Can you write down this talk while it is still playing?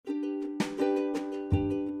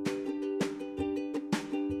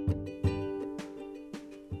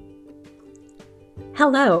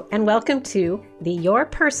Hello, and welcome to the Your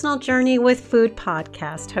Personal Journey with Food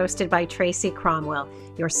podcast, hosted by Tracy Cromwell,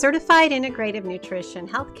 your certified integrative nutrition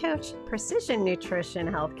health coach, precision nutrition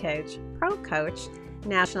health coach, pro coach,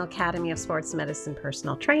 National Academy of Sports Medicine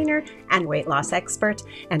personal trainer, and weight loss expert,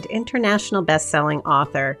 and international best-selling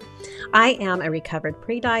author. I am a recovered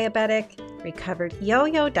pre-diabetic, recovered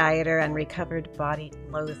yo-yo dieter, and recovered body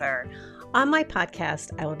loather. On my podcast,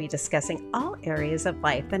 I will be discussing all areas of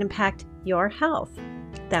life that impact your health.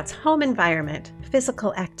 That's home environment,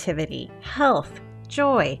 physical activity, health,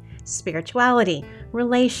 joy, spirituality,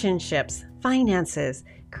 relationships, finances,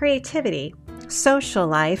 creativity, social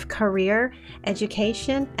life, career,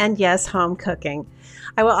 education, and yes, home cooking.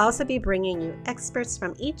 I will also be bringing you experts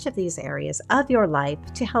from each of these areas of your life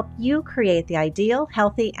to help you create the ideal,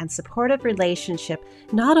 healthy, and supportive relationship,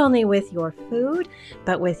 not only with your food,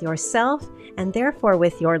 but with yourself and therefore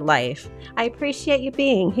with your life. I appreciate you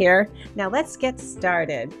being here. Now let's get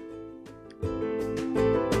started.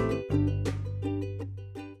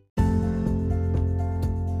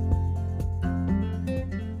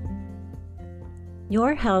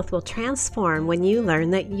 Your health will transform when you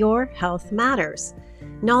learn that your health matters.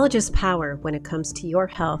 Knowledge is power when it comes to your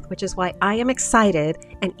health, which is why I am excited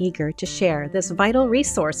and eager to share this vital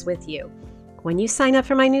resource with you. When you sign up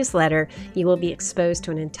for my newsletter, you will be exposed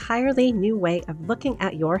to an entirely new way of looking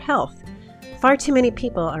at your health. Far too many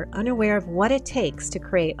people are unaware of what it takes to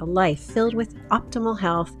create a life filled with optimal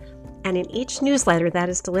health, and in each newsletter that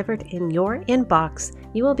is delivered in your inbox,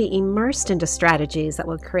 you will be immersed into strategies that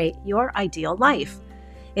will create your ideal life.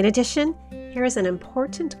 In addition, here is an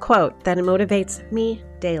important quote that motivates me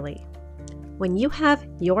daily. When you have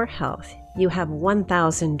your health, you have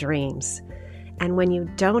 1,000 dreams. And when you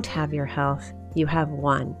don't have your health, you have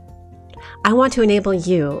one. I want to enable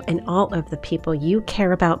you and all of the people you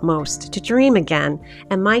care about most to dream again,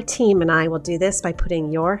 and my team and I will do this by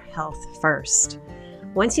putting your health first.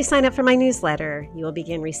 Once you sign up for my newsletter, you will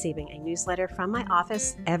begin receiving a newsletter from my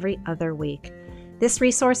office every other week. This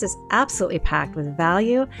resource is absolutely packed with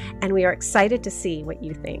value, and we are excited to see what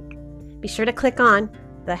you think. Be sure to click on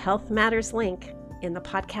the Health Matters link in the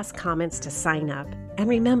podcast comments to sign up. And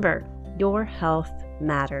remember, your health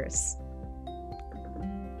matters.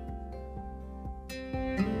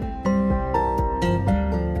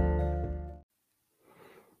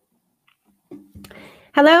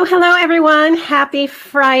 Hello, everyone. Happy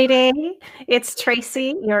Friday. It's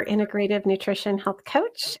Tracy, your integrative nutrition health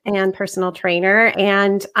coach and personal trainer.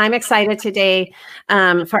 And I'm excited today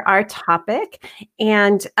for our topic.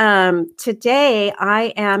 And today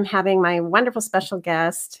I am having my wonderful special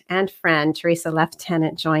guest and friend, Teresa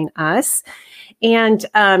Lieutenant, join us. And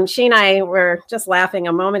she and I were just laughing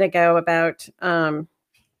a moment ago about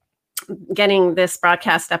getting this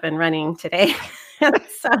broadcast up and running today.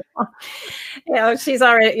 So, she's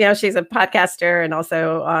already, she's a podcaster and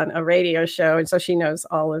also on a radio show. And so she knows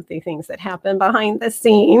all of the things that happen behind the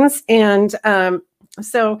scenes. And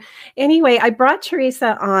so anyway, I brought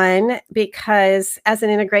Teresa on because as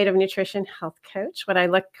an integrative nutrition health coach, when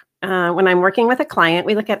I'm working with a client,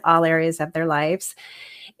 we look at all areas of their lives.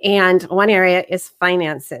 And one area is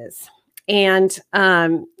finances. And,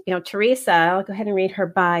 Teresa, I'll go ahead and read her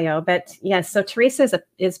bio, but yes, so Teresa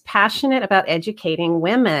is passionate about educating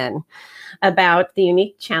women about the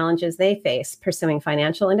unique challenges they face pursuing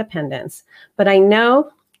financial independence. But I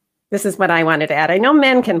know, this is what I wanted to add, I know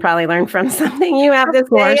men can probably learn from something you have to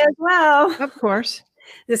say as well. Of course.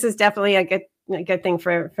 This is definitely a good thing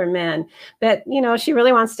for men. But, she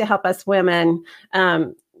really wants to help us women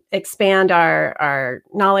expand our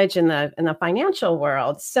knowledge in the financial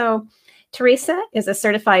world. So Teresa is a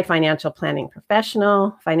certified financial planning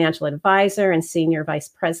professional, financial advisor, and senior vice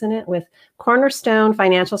president with Cornerstone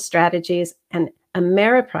Financial Strategies and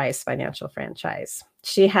Ameriprise Financial Franchise.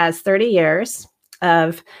 She has 30 years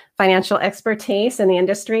of financial expertise in the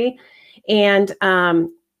industry, and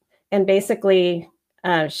basically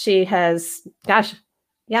she has,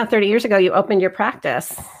 30 years ago, you opened your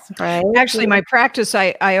practice, right? Actually, my practice,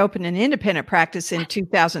 I opened an independent practice in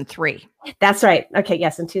 2003. That's right. Okay.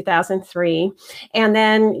 Yes. In 2003. And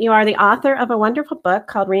then you are the author of a wonderful book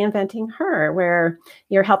called Reinventing Her, where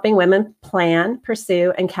you're helping women plan,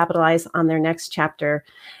 pursue, and capitalize on their next chapter.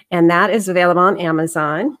 And that is available on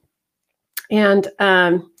Amazon. And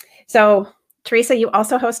so, Teresa, you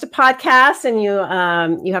also host a podcast, and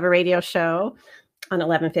you have a radio show on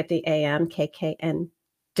 1150 AM KKNW.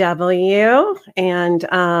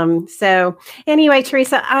 And so anyway,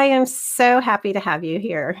 Teresa, I am so happy to have you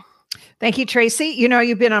here. Thank you, Tracy. You know,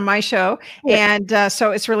 you've been on my show, Yeah. and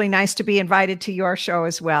so it's really nice to be invited to your show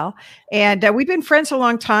as well. And we've been friends a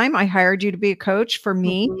long time. I hired you to be a coach for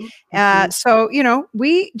me. Mhm, mhm. So, you know,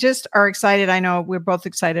 we just are excited. I know we're both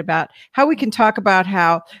excited about how we can talk about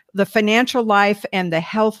how the financial life and the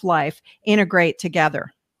health life integrate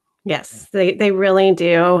together. Yes, they really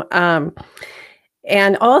do.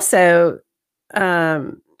 And also,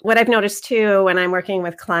 what I've noticed too when I'm working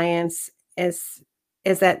with clients is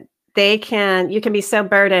that you can be so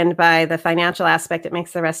burdened by the financial aspect, it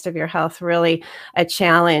makes the rest of your health really a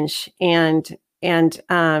challenge. And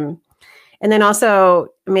then also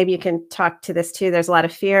maybe you can talk to this too. There's a lot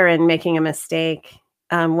of fear in making a mistake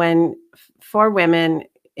for women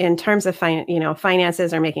in terms of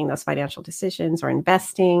finances or making those financial decisions or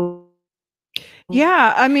investing.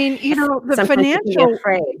 Yeah, I mean, you know, Sometimes you can be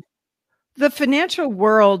afraid. the financial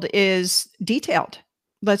world is detailed.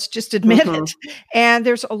 Let's just admit Mhm, it. And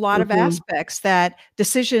there's a lot of mhm, aspects that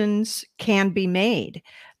decisions can be made.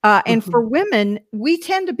 And for mhm, women, we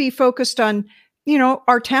tend to be focused on, you know,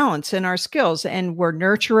 our talents and our skills. And we're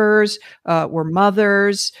nurturers, we're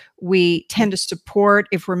mothers. We tend to support,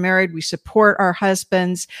 if we're married, we support our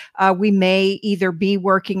husbands. We may either be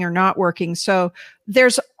working or not working. So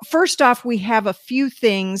there's, first off, we have a few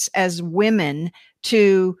things as women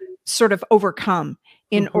to sort of overcome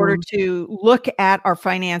in order mhm. to look at our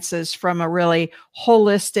finances from a really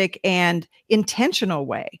holistic and intentional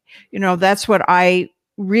way. You know, that's what I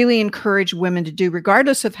really encourage women to do,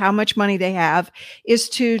 regardless of how much money they have, is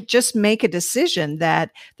to just make a decision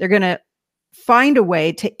that they're going to find a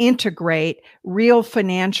way to integrate real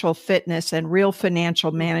financial fitness and real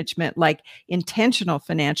financial management, like intentional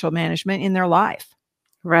financial management in their life.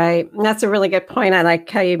 Right. And that's a really good point. I like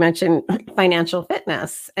how you mentioned financial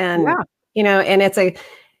fitness and, Yeah. and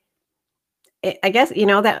I guess,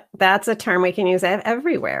 that's a term we can use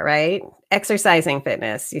everywhere, right? Exercising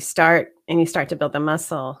fitness. You start to build the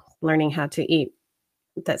muscle, learning how to eat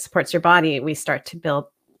that supports your body. We start to build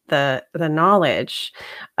the knowledge.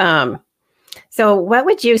 Um, so what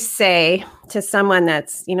would you say to someone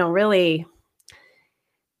that's, really,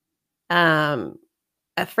 um,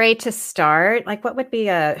 afraid to start? Like what would be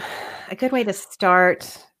a good way to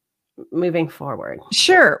start moving forward?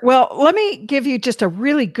 Sure. Well, let me give you just a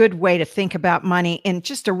really good way to think about money in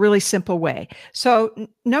just a really simple way. So,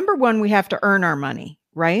 number one, we have to earn our money,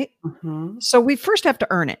 right? Mhm. So we first have to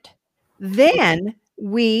earn it. Then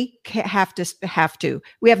we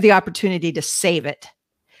we have the opportunity to save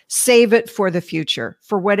it for the future,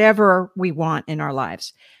 for whatever we want in our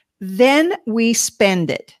lives. Then we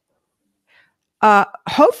spend it.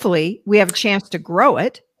 Hopefully, we have a chance to grow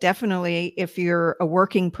it. Definitely, if you're a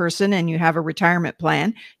working person and you have a retirement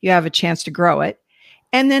plan, you have a chance to grow it.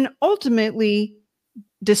 And then ultimately,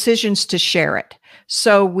 decisions to share it.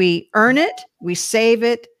 So we earn it, we save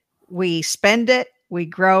it, we spend it, we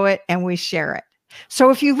grow it, and we share it. So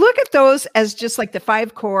if you look at those as just like the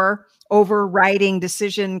five core overriding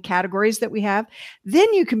decision categories that we have,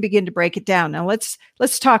 then you can begin to break it down. Now let's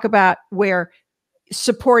talk about where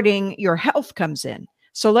supporting your health comes in.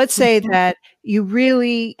 So let's say Mhm. that you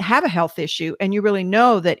really have a health issue and you really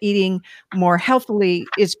know that eating more healthily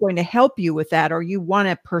is going to help you with that, or you want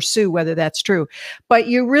to pursue whether that's true, but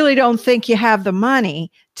you really don't think you have the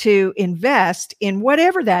money to invest in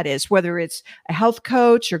whatever that is, whether it's a health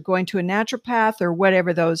coach or going to a naturopath or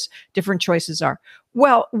whatever those different choices are.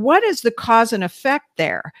 Well, what is the cause and effect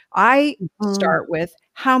there? I Mhm. start with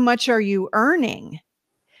how much are you earning?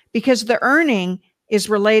 Because the earning is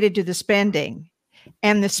related to the spending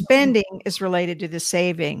and the spending is related to the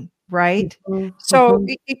saving, right? Mhm. So,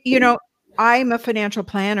 Mhm. you know, I'm a financial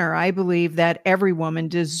planner. I believe that every woman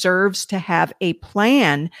deserves to have a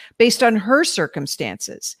plan based on her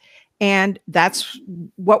circumstances. And that's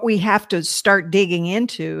what we have to start digging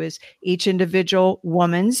into is each individual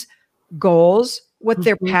woman's goals, what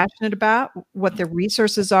they're Mhm. passionate about, what their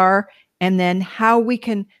resources are, and then how we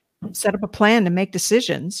can set up a plan to make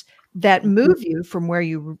decisions that Mhm. move you from where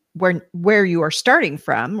you are starting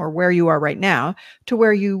from or where you are right now to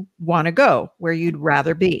where you want to go, where you'd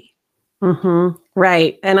rather be. Mhm.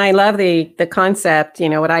 Right. And I love the concept.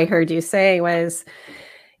 What I heard you say was,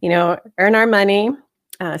 earn our money,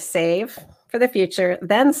 save for the future,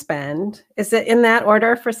 then spend. Is it in that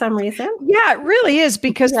order for some reason? Yeah, it really is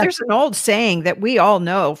because Yeah. there's an old saying that we all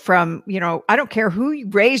know from, you know, I don't care who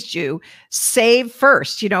raised you, save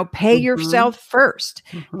first, you know, pay Mhm. yourself first.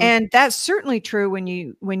 Mhm. And that's certainly true when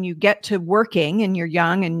you get to working and you're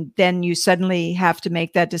young and then you suddenly have to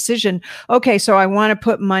make that decision. Okay, so I want to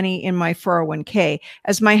put money in my 401k.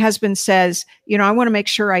 As my husband says, you know, I want to make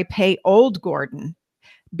sure I pay old Gordon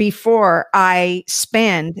before I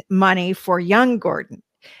spend money for young Gordon.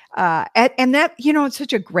 And that, it's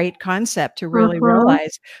such a great concept to really Mhm.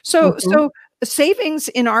 realize. So, Mhm. savings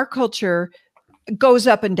in our culture goes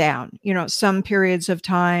up and down. Some periods of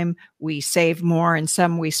time we save more and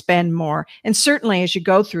some we spend more. And certainly as you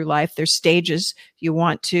go through life, there's stages. You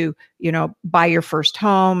want to, buy your first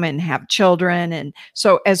home and have children. And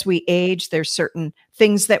so as we age, there's certain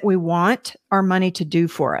things that we want our money to do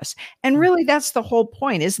for us. And really that's the whole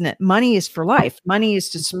point, isn't it? Money is for life. Money is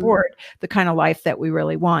to Mhm. support the kind of life that we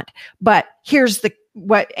really want. But here's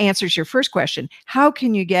what answers your first question. How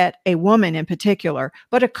can you get a woman in particular,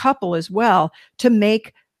 but a couple as well, to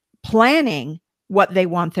make planning what they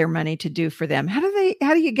want their money to do for them? How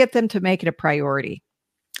do you get them to make it a priority?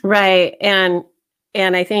 Right. And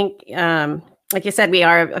I think, like you said, we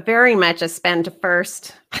are very much a spend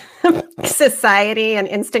first society and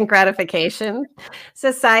instant gratification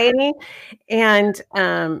society. And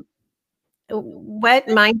what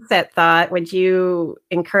mindset thought would you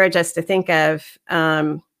encourage us to think of,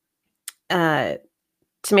 uh,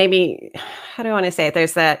 to maybe, how do I want to say it?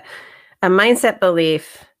 There's a mindset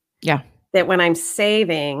belief Yeah. that when I'm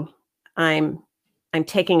saving, I'm I'm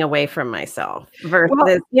taking away from myself Well,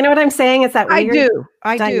 versus, you know what I'm saying? It's that I weird do.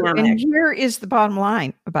 I do. And dynamic. here is the bottom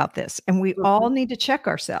line about this. And we Mhm, all need to check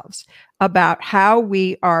ourselves about how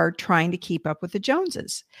we are trying to keep up with the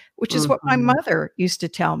Joneses, which is what my mhm, mother used to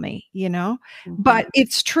tell me. mhm, But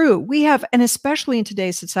it's true. We have, and especially in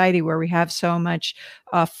today's society where we have so much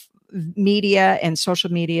media and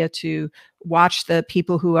social media to watch the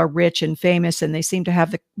people who are rich and famous, and they seem to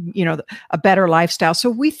have a better lifestyle. So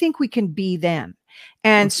we think we can be them.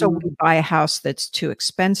 And so we mhm, buy a house that's too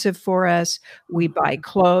expensive for us. We buy mhm,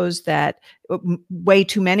 clothes that way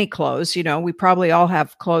too many clothes. We probably all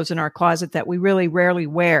have clothes in our closet that we really rarely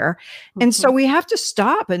wear. And so mhm, we have to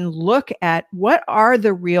stop and look at what are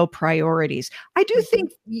the real priorities. I do mhm.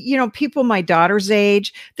 think, people my daughter's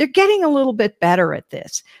age, they're getting a little bit better at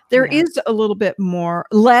this. There Yeah. is a little bit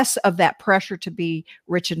less of that pressure to be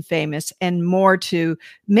rich and famous and more to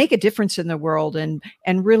make a difference in the world and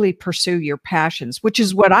really pursue your passions, which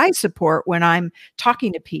is what Mhm, I support when I'm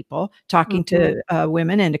talking to people, talking mhm, to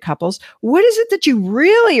women and to couples. What is it that you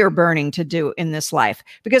really are burning to do in this life?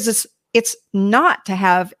 Because it's not to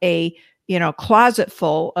have a closet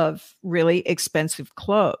full of really expensive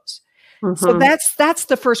clothes. So mhm, that's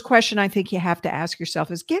the first question I think you have to ask yourself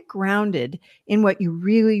is get grounded in what you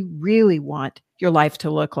really, really want your life to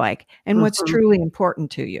look like and what's mhm. truly important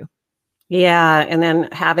to you. Yeah, and then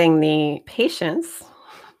having the patience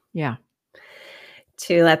Yeah.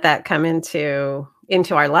 to let that come into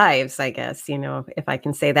our lives, I guess, if I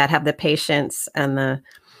can say that, have the patience and the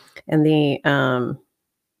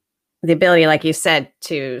ability, like you said,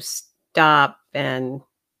 to stop and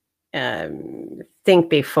think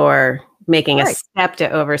before making a Right. step to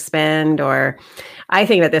overspend. Or I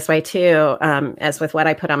think of it this way too, as with what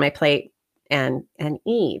I put on my plate and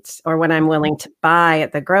eat, or what I'm willing to buy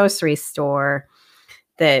at the grocery store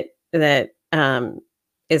that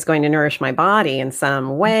is going to nourish my body in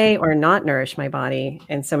some way or not nourish my body.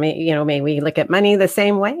 And so may we look at money the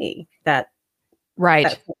same way, that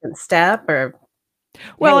Right. second step, or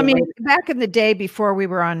Well, I hey, mean, wait. back in the day before we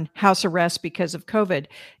were on house arrest because of COVID,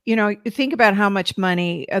 you think about how much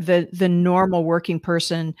money the normal working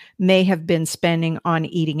person may have been spending on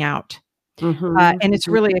eating out. Mhm, And it's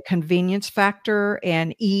mhm, really a convenience factor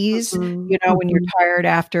and ease. mhm, When you're mhm, tired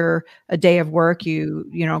after a day of work,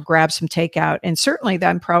 grab some takeout. And certainly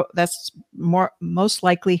that's most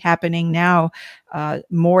likely happening now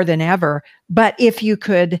more than ever. But if you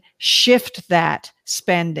could shift that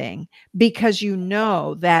spending because you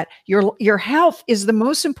know that your health is the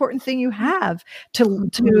most important thing you have to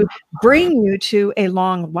mhm, bring you to a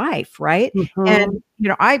long life, right? And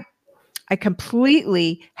mhm, I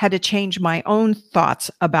completely had to change my own thoughts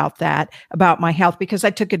about that, about my health, because I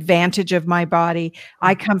took advantage of my body.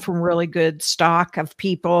 I come from really good stock of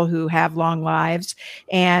people who have long lives.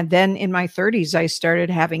 And then in my 30s, I started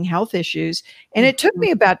having health issues. And it took mhm,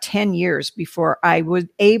 me about 10 years before I was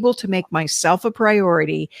able to make myself a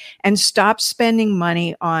priority and stop spending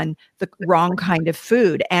money on the wrong kind of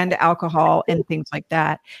food and alcohol and things like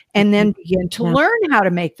that. And mhm. then begin to Yeah, learn how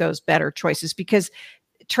to make those better choices because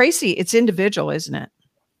Tracy, it's individual, isn't it?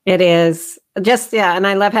 it is. Just, yeah, and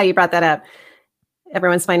I love how you brought that up.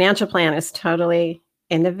 Everyone's financial plan is totally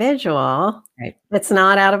individual. Right. It's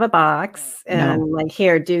not out of a box No. and like,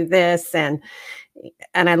 "Here, do this," and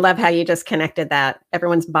I love how you just connected that.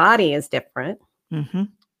 Everyone's body is different,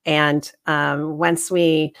 Mhm. and, once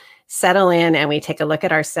we settle in and we take a look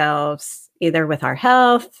at ourselves, either with our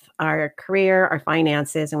health, our career, our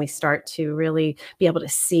finances, and we start to really be able to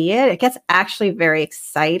see it, it gets actually very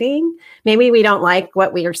exciting. Maybe we don't like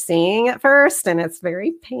what we are seeing at first, and it's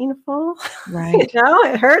very painful. Right.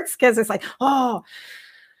 It hurts because it's like, oh,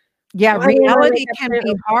 Yeah, why didn't I wake reality up can sooner?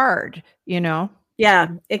 be hard, you know? Yeah,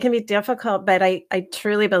 it can be difficult, but I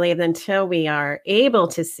truly believe until we are able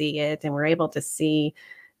to see it and we're able to see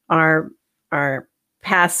our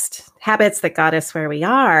past habits that got us where we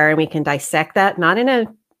are, and we can dissect that, not in a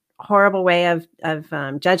horrible way of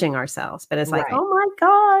judging ourselves, but it's like, Right. oh my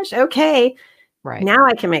gosh, okay, Right. now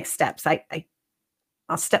I can make steps.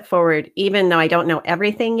 I'll step forward, even though I don't know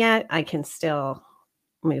everything yet. I can still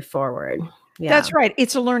move forward. Yeah, That's right.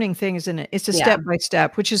 It's a learning thing, isn't it? It's a yeah, step by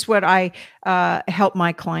step, which is what I help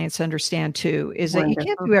my clients understand too, is that you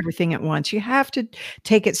can't wonderful. do everything at once. You have to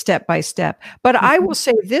take it step by step. But I Mhm, will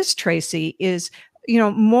say this, Tracy, is,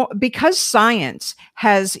 more because science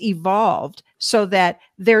has evolved so that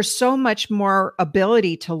there's so much more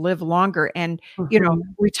ability to live longer. And, mhm,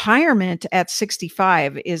 retirement at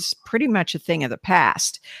 65 is pretty much a thing of the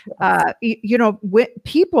past. yes,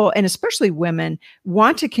 People, and especially women,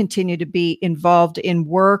 want to continue to be involved in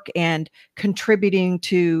work and contributing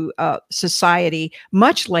to society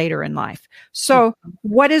much later in life. So, mhm,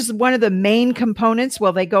 what is one of the main components?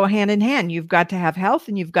 Well, they go hand in hand. You've got to have health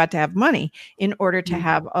and you've got to have money in order to mhm,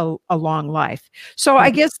 have a long life. So,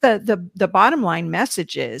 I mhm. guess the bottom line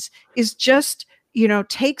message is just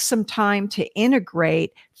take some time to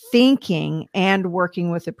integrate thinking and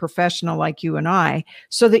working with a professional like you and I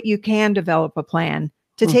so that you can develop a plan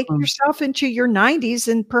to take Mhm. yourself into your 90s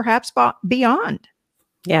and perhaps beyond.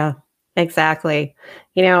 Yeah, exactly.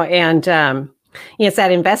 And it's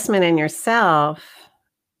that investment in yourself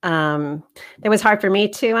that was hard for me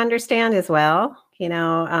to understand as well.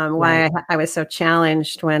 Right. Why I was so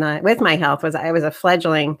challenged with my health was I was a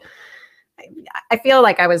fledgling. I feel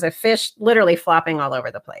like I was a fish literally flopping all over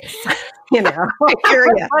the place. you know, I hear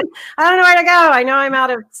you. I don't know where to go. I know I'm out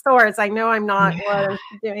of sorts. I know I'm not what I'm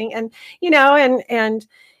doing. And,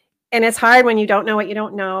 and it's hard when you don't know what you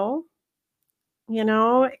don't know,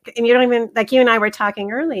 and you don't even, like you and I were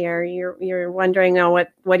talking earlier, you're wondering, oh,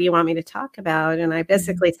 what do you want me to talk about? And I Mhm.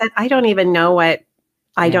 basically said, I don't even know what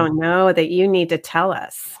I Yeah. don't know that you need to tell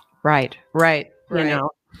us, Right. Right. you Right. know?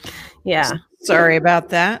 Yeah. Sorry about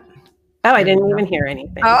that. Oh, I There we didn't go. even hear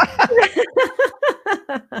anything. Oh.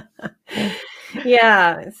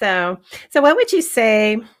 Yeah. So what would you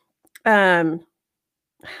say? Um,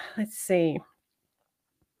 let's see.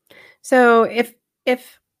 So if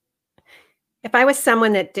I was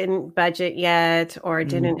someone that didn't budget yet or Mm,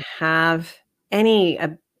 didn't have any,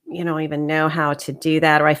 even know how to do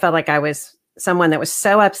that, or I felt like I was someone that was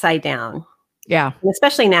so upside down, yeah. and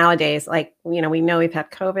especially nowadays, like, we know we've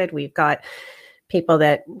had COVID, we've got people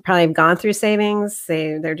that probably have gone through savings.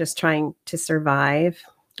 They're just trying to survive.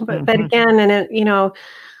 But Mhm. again, and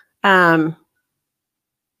um,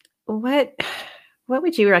 what what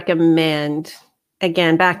would you recommend?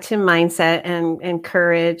 Again, back to mindset and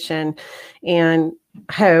courage and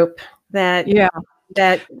hope that Yeah.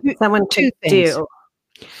 that Two someone could two things. do.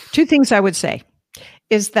 2 things I would say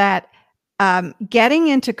is that getting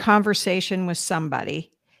into conversation with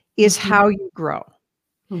somebody is Mhm, how you grow.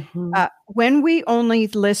 mhm, When we only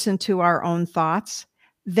listen to our own thoughts,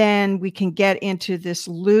 then we can get into this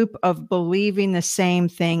loop of believing the same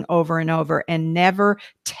thing over and over and never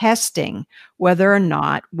testing whether or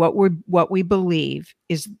not what we believe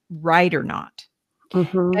is right or not.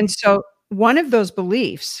 mhm, And so one of those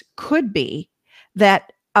beliefs could be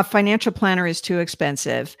that a financial planner is too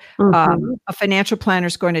expensive. mhm, A financial planner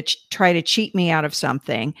is going to try to cheat me out of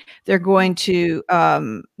something. They're going to,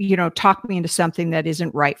 talk me into something that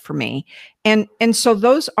isn't right for me. And so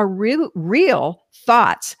those are real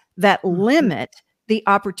thoughts that mhm, limit the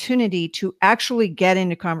opportunity to actually get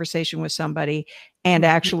into conversation with somebody and mhm.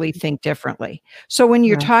 actually think differently. So when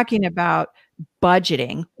you're Right. talking about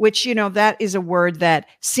budgeting, which, that is a word that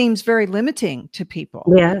seems very limiting to people.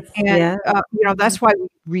 Yes, And, yeah. Mhm, that's why we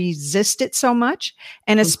resist it so much.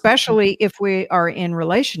 And mhm, especially if we are in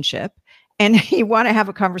relationship and you want to have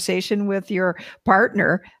a conversation with your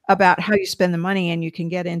partner about how you spend the money, and you can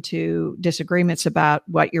get into disagreements about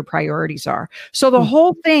what your priorities are. So the mhm,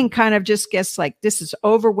 whole thing kind of just gets like, this is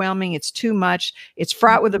overwhelming. It's too much. It's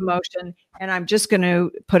fraught with mhm, emotion. And I'm just going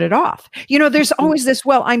to put it off. There's mhm. always this,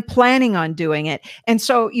 well, I'm planning on doing it. And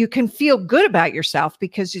so you can feel good about yourself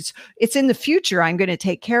because it's in the future. I'm going to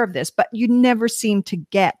take care of this, but you never seem to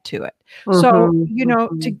get to it. So, Mhm,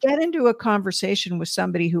 to mhm. get into a conversation with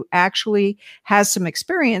somebody who actually has some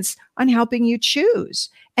experience on helping you choose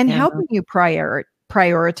and Yeah. helping you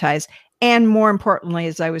prioritize And more importantly,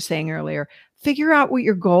 as I was saying earlier, figure out what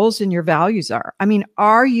your goals and your values are. I mean,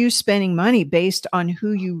 are you spending money based on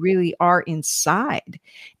who you really are inside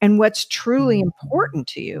and what's truly important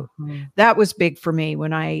to you? That was big for me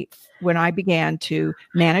when I began to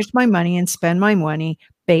manage my money and spend my money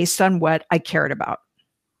based on what I cared about.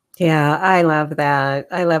 Yeah, I love that.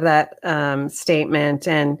 I love that statement.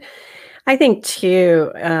 And I think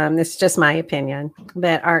too, this is just my opinion,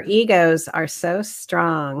 that our egos are so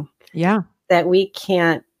strong that we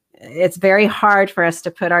can't, it's very hard for us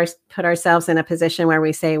to put ourselves in a position where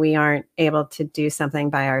we say we aren't able to do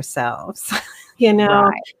something by ourselves,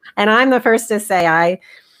 Right. And I'm the first to say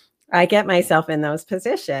I get myself in those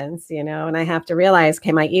positions, and I have to realize,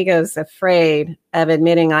 okay, my ego's afraid of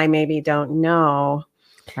admitting I maybe don't know.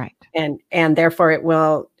 Right. And therefore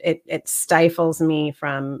it stifles me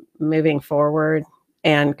from moving forward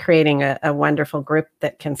and creating a wonderful group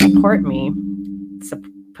that can support me,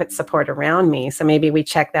 put support around me. So maybe we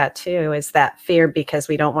check that too. Is that fear because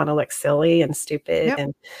we don't want to look silly and stupid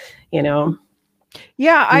and,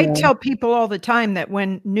 Yeah, I tell people all the time that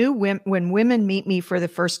when women meet me for the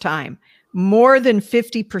first time, more than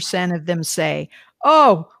 50% of them say,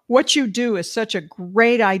 "Oh, what you do is such a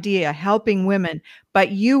great idea, helping women,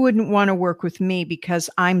 but you wouldn't want to work with me because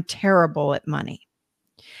I'm terrible at money."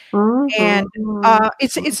 And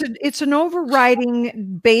it's an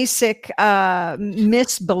overriding basic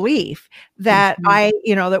misbelief that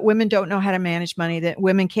that women don't know how to manage money, that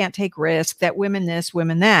women can't take risk, that women this,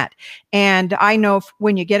 women that. And I know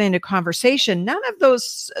when you get into conversation, none of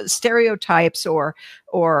those stereotypes or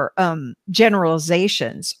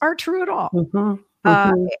generalizations are true at all.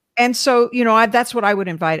 And so, that's what I would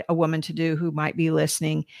invite a woman to do who might be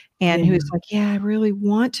listening and who's like, yeah, I really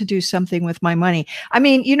want to do something with my money. I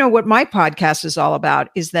mean, what my podcast is all about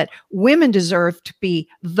is that women deserve to be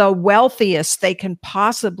the wealthiest they can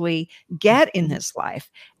possibly get in this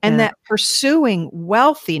life, and that pursuing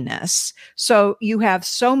wealthiness, so you have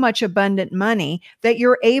so much abundant money that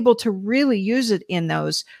you're able to really use it in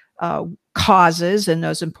those causes and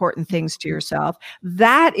those important things to yourself.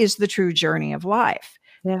 That is the true journey of life.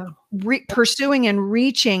 Yeah. Pursuing and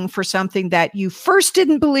reaching for something that you first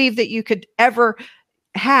didn't believe that you could ever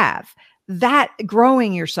have, that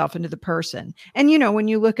growing yourself into the person. And, when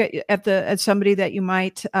you look at somebody that you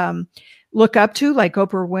might look up to, like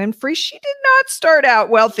Oprah Winfrey, she did not start out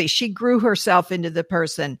wealthy. She grew herself into the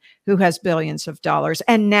person who has billions of dollars.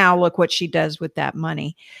 And now look what she does with that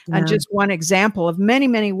money. And just one example of many,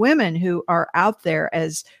 many women who are out there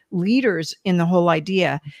as leaders in the whole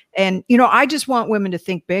idea. And, I just want women to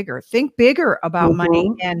think bigger about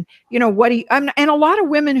money. And, and a lot of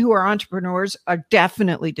women who are entrepreneurs are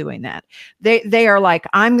definitely doing that. They are like,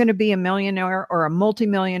 I'm going to be a millionaire or a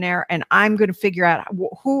multimillionaire, and I'm going to figure out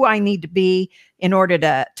who I need to be in order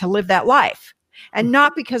to live that life. And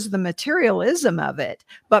not because of the materialism of it,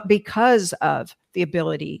 but because of the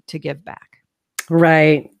ability to give back.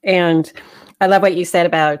 Right. And I love what you said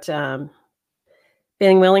about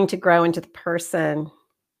being willing to grow into the person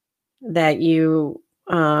that you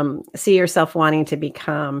see yourself wanting to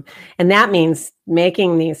become. And that means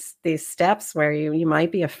making these steps where you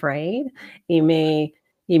might be afraid. You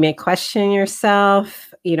may question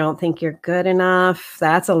yourself. You don't think you're good enough.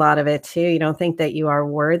 That's a lot of it too. You don't think that you are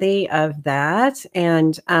worthy of that.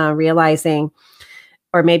 And realizing,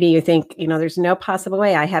 or maybe you think, there's no possible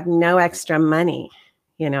way. I have no extra money.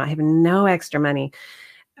 I have no extra money.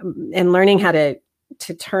 And learning how to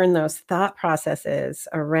turn those thought processes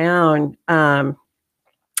around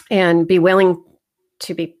and be willing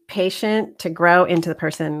to be patient, to grow into the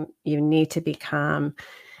person you need to become.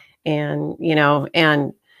 And,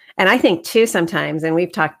 and I think too, sometimes, and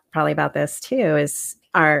we've talked probably about this too, is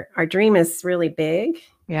our dream is really big.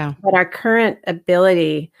 Yeah. But our current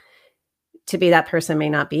ability to be that person may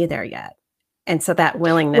not be there yet. And so that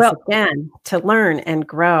willingness again to learn and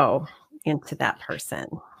grow into that person.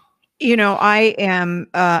 I am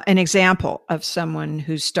an example of someone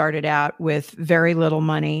who started out with very little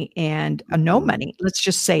money and no money. Let's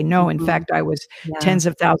just say no. In fact, I was tens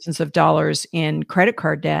of thousands of dollars in credit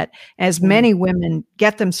card debt, as many women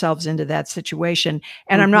get themselves into that situation.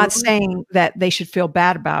 And I'm not saying that they should feel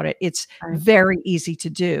bad about it. It's very easy to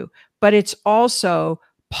do, but it's also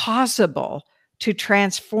possible to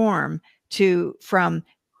transform from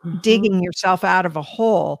digging yourself out of a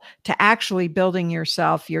hole to actually building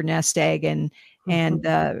yourself your nest egg and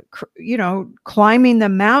climbing the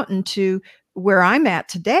mountain to where I'm at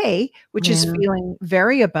today, which is feeling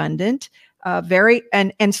very abundant,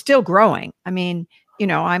 and still growing. I mean,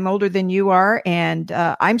 I'm older than you are, and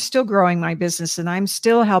I'm still growing my business, and I'm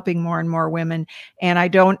still helping more and more women. And I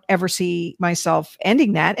don't ever see myself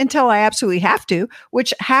ending that until I absolutely have to,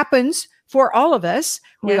 which happens for all of us.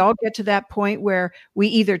 We all get to that point where we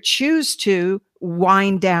either choose to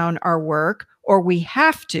wind down our work or we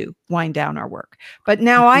have to wind down our work. But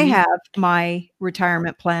now I have my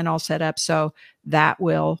retirement plan all set up, so that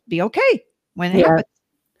will be okay when it happens.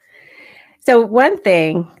 So one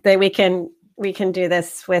thing that we can do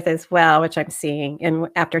this with as well, which I'm seeing, and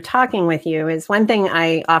after talking with you, is one thing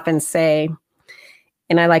I often say,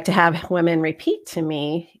 and I like to have women repeat to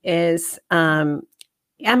me is,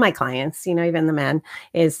 and my clients, even the men,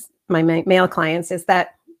 is my male clients, is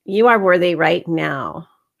that you are worthy right now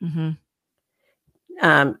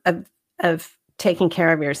of taking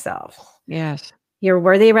care of yourself. Yes. You're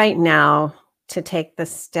worthy right now to take the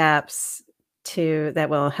steps that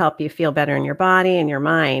will help you feel better in your body and your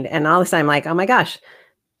mind. And all this time, like, oh my gosh,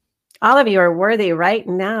 all of you are worthy right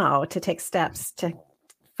now to take steps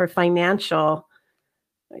for financial,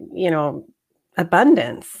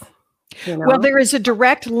 abundance. Well, there is a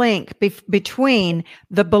direct link between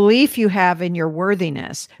the belief you have in your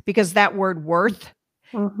worthiness, because that word worth,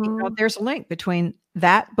 there's a link between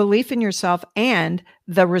that belief in yourself and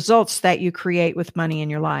the results that you create with money in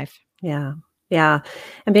your life. Yeah. Yeah.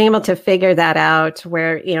 And being able to figure that out,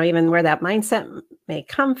 where, even where that mindset may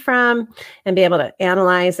come from, and be able to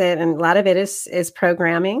analyze it. And a lot of it is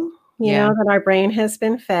programming, that our brain has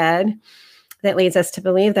been fed, that leads us to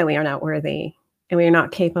believe that we are not worthy and we are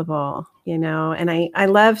not capable, and I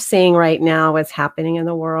love seeing right now what's happening in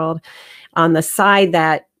the world on the side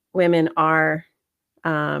that women are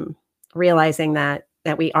realizing that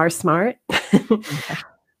we are smart.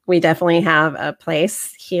 We definitely have a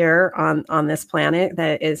place here on this planet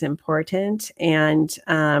that is important, and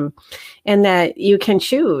that you can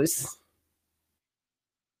choose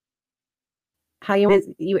how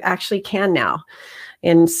you actually can now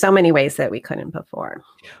in so many ways that we couldn't before.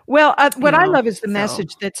 Well, what I love is the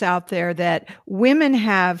message that's out there that women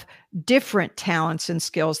have different talents and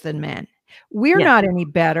skills than men. We're not any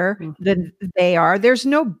better than they are. There's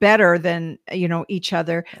no better than, each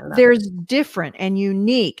other. There's different and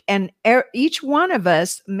unique. And each one of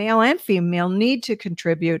us, male and female, need to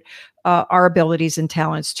contribute our abilities and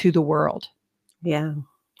talents to the world. Yeah.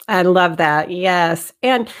 I love that. Yes.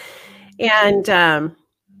 And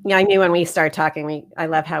I knew when we started talking, I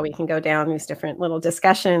love how we can go down these different little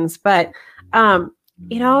discussions, but,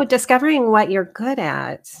 discovering what you're good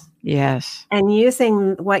at. Yes. And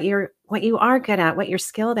using what you are good at, what you're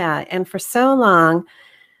skilled at. And for so long,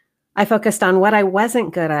 I focused on what I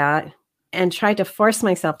wasn't good at and tried to force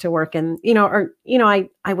myself to work in,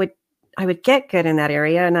 I would get good in that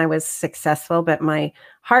area and I was successful, but my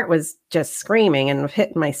heart was just screaming and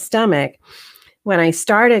hitting my stomach. When I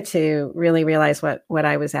started to really realize what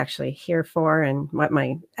I was actually here for and what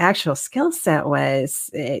my actual skill set was,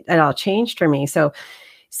 it all changed for me. So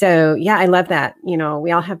yeah, I love that.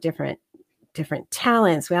 We all have different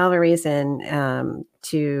talents. We all have a reason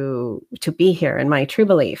to be here, in my true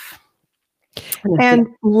belief. And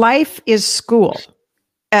life is school.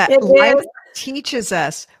 Life teaches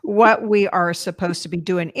us what we are supposed to be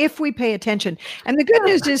doing if we pay attention. And the good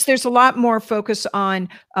news is there's a lot more focus on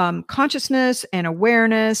consciousness and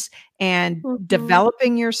awareness and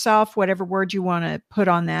developing yourself, whatever word you want to put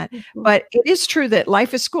on that. But it is true that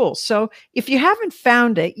life is school. So if you haven't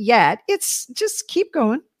found it yet, it's just keep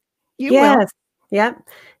going. You will. Yep.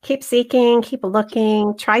 Keep seeking, keep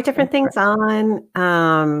looking, try different things on.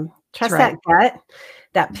 Trust that gut,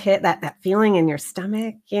 that pit, that feeling in your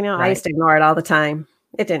stomach. I used to ignore it all the time.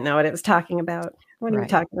 It didn't know what it was talking about. What are you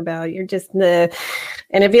talking about? You're just and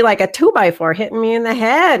it'd be like a 2x4 hitting me in the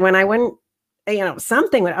head when I wouldn't,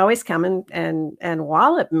 something would always come and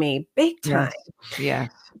wallop me big time. Yeah.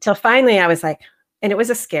 Till finally I was like, and it was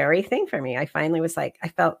a scary thing for me. I finally was like, I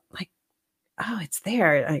felt like, oh, it's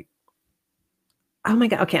there. Oh my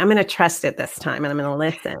God. Okay. I'm going to trust it this time and I'm going to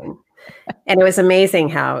listen. And it was amazing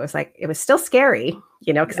how it was like, it was still scary,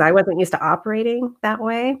 because I wasn't used to operating that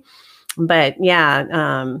way. But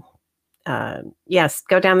yeah, yes,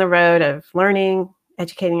 go down the road of learning,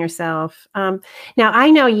 educating yourself. Now I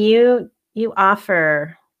know you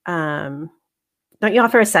offer, don't you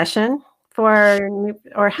offer a session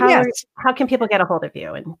or how can people get a hold of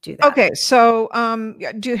you and do that? Okay. So,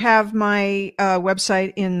 do you have my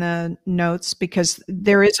website in the notes? Because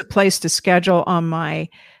there is a place to schedule on my,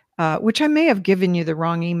 which I may have given you the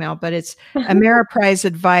wrong email, but it's Ameriprise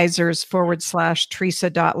Advisors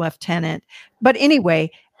 /Teresa.Lieutenant. But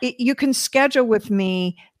anyway, you can schedule with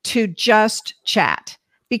me to just chat,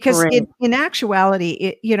 because Right. in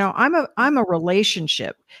actuality, I'm a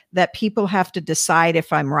relationship that people have to decide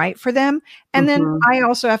if I'm right for them. And then Mhm. I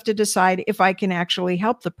also have to decide if I can actually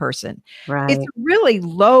help the person. It's Right. a really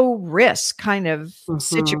low risk kind of Mhm.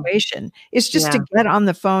 situation. It's just to Yeah. get on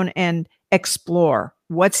the phone and explore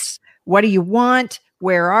what do you want?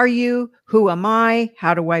 Where are you? Who am I?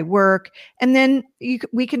 How do I work? And then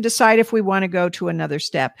we can decide if we want to go to another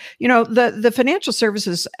step. The financial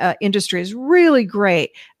services industry is really great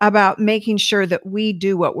about making sure that we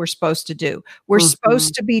do what we're supposed to do. We're Mhm.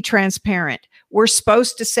 supposed to be transparent. We're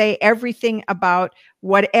supposed to say everything about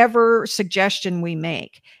whatever suggestion we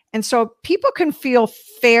make. And so people can feel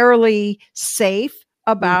fairly safe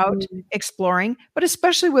about Mhm. exploring, but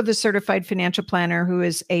especially with a certified financial planner who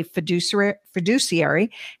is a fiduciary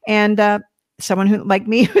and someone who, like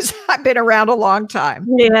me, who's been around a long time.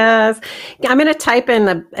 Yes. I'm gonna type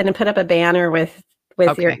in and put up a banner with your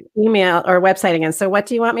Okay. email or website again. So what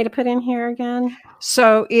do you want me to put in here again?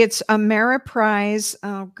 So it's Ameriprise.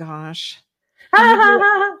 Oh gosh. Can we do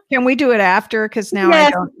it? Can we do it after? Because now I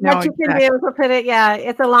Yes, don't know what you can exactly. do is we'll put it, yeah,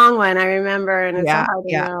 it's a long one, I remember, and it's so Yeah, hard to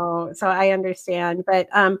yeah. know, so I understand, but,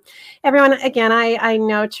 everyone, again, I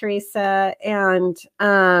know Teresa and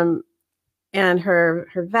her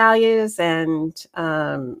values and,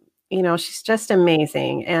 she's just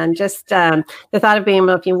amazing, and just, the thought of being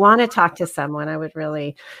able if you wanna talk to someone, I would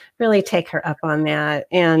really, really take her up on that,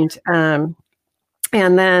 and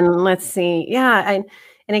then let's see. Yeah,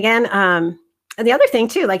 and again, and the other thing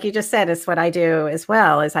too, like you just said, is what I do as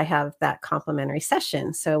well, is I have that complimentary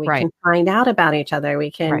session. So we Right, can find out about each other. We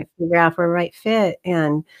can right. figure out if we're right fit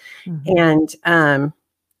Mhm. and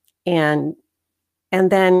and and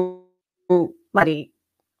then like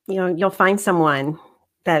you'll find someone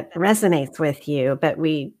that resonates with you, but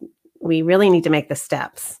we really need to make the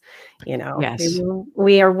steps. Yes.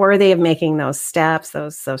 We are worthy of making those steps,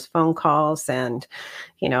 those phone calls,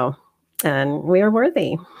 you know, and we are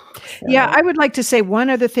worthy. Yeah, So I would like to say one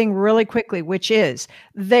other thing really quickly, which is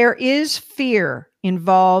there is fear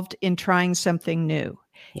involved in trying something new,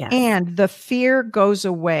 yes. and the fear goes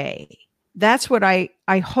away. That's what I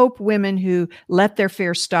hope women who let their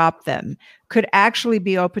fear stop them could actually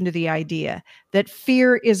be open to the idea that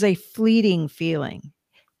fear is a fleeting feeling.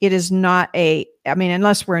 It is not I mean,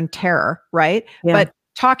 unless we're in terror, right? Yeah. But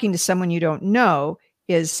talking to someone you don't know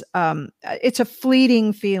is it's a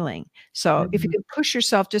fleeting feeling. So if you Mhm. can push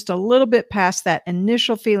yourself just a little bit past that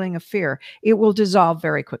initial feeling of fear, it will dissolve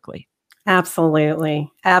very quickly.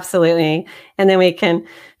 Absolutely. Absolutely. And then we can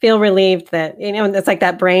feel relieved that, and it's like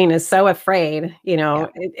that brain is so afraid, Yeah.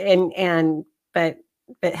 and but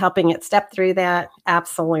helping it step through that,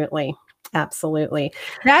 absolutely. Absolutely.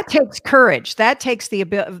 That takes courage. That takes the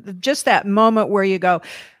ability, just that moment where you go,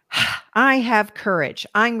 I have courage.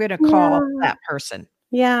 I'm going to call Yeah. that person.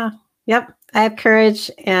 Yeah. Yep. I have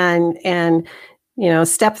courage and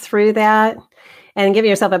step through that and give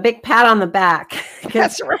yourself a big pat on the back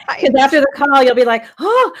because That's right. after the call you'll be like,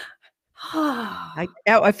 "Oh,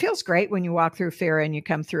 It feels great when you walk through fear and you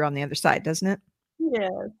come through on the other side, doesn't it? yes,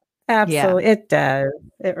 Yeah, absolutely." It does.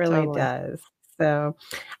 It really totally. does. So,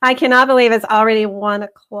 I cannot believe it's already 1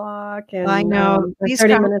 o'clock I and, know we're these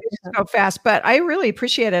 30 minutes conversations in. go fast, but I really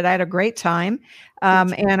appreciate it. I had a great time. Me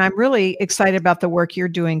too. And I'm really excited about the work you're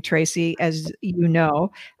doing, Tracy. As you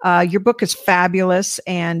know, your book is fabulous,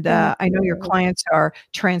 and Thank I know your you. clients are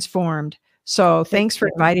transformed. So Thank thanks for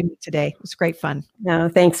you. inviting me today. It was great fun. No,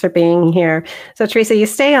 thanks for being here. So Teresa, you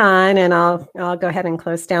stay on and I'll go ahead and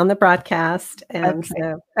close down the broadcast. And Okay.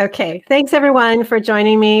 so, okay. Thanks everyone for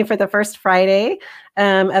joining me for the first Friday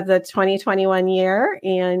of the 2021 year.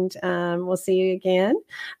 And we'll see you again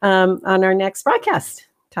on our next broadcast.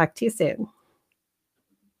 Talk to you soon.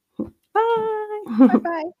 Bye Bye.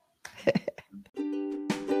 bye.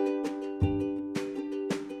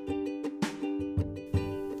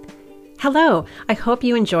 Hello, I hope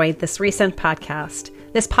you enjoyed this recent podcast.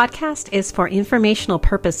 This podcast is for informational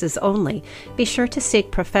purposes only. Be sure to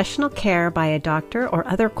seek professional care by a doctor or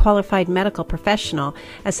other qualified medical professional,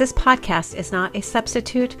 as this podcast is not a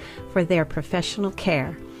substitute for their professional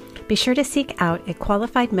care. Be sure to seek out a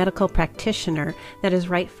qualified medical practitioner that is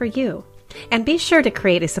right for you. And be sure to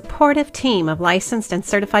create a supportive team of licensed and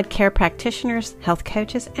certified care practitioners, health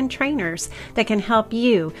coaches, and trainers that can help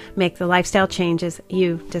you make the lifestyle changes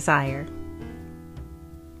you desire.